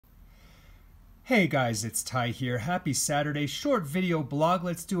Hey guys, it's Ty here. Happy Saturday. Short video blog.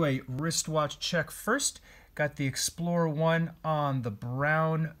 Let's do a wristwatch check first. Got the Explorer 1 on the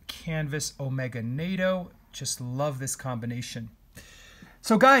brown canvas Omega NATO. Just love this combination.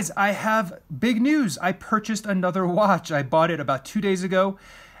 So guys, I have big news. I purchased another watch. I bought it about 2 days ago.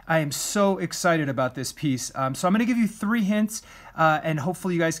 I am so excited about this piece. So I'm going to give you 3 hints, and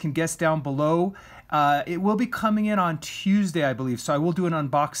hopefully you guys can guess down below. It will be coming in on Tuesday, I believe, so I will do an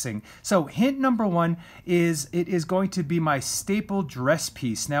unboxing. So hint number 1 is it is going to be my staple dress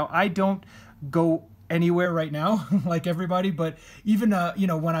piece. Now, I don't go anywhere right now like everybody, but even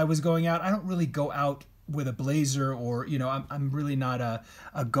when I was going out, I don't really go out with a blazer, or I'm really not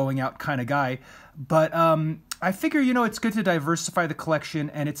a going out kind of guy. But I figure it's good to diversify the collection,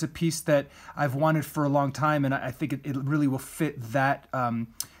 and it's a piece that I've wanted for a long time, and I think it really will fit that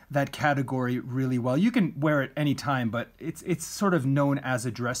that category really well. You can wear it anytime, but it's sort of known as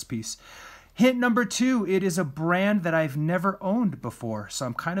a dress piece. Hint number 2, it is a brand that I've never owned before, so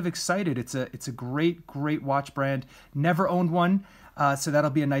I'm kind of excited. It's a great watch brand. Never owned one, so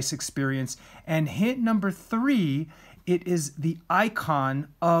that'll be a nice experience. And hint number 3, it is the icon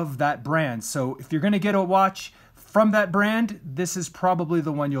of that brand. So if you're going to get a watch from that brand, this is probably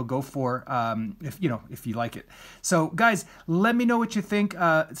the one you'll go for, if you like it. So guys, let me know what you think.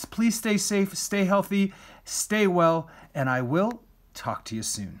 Please stay safe, stay healthy, stay well, and I will talk to you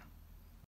soon.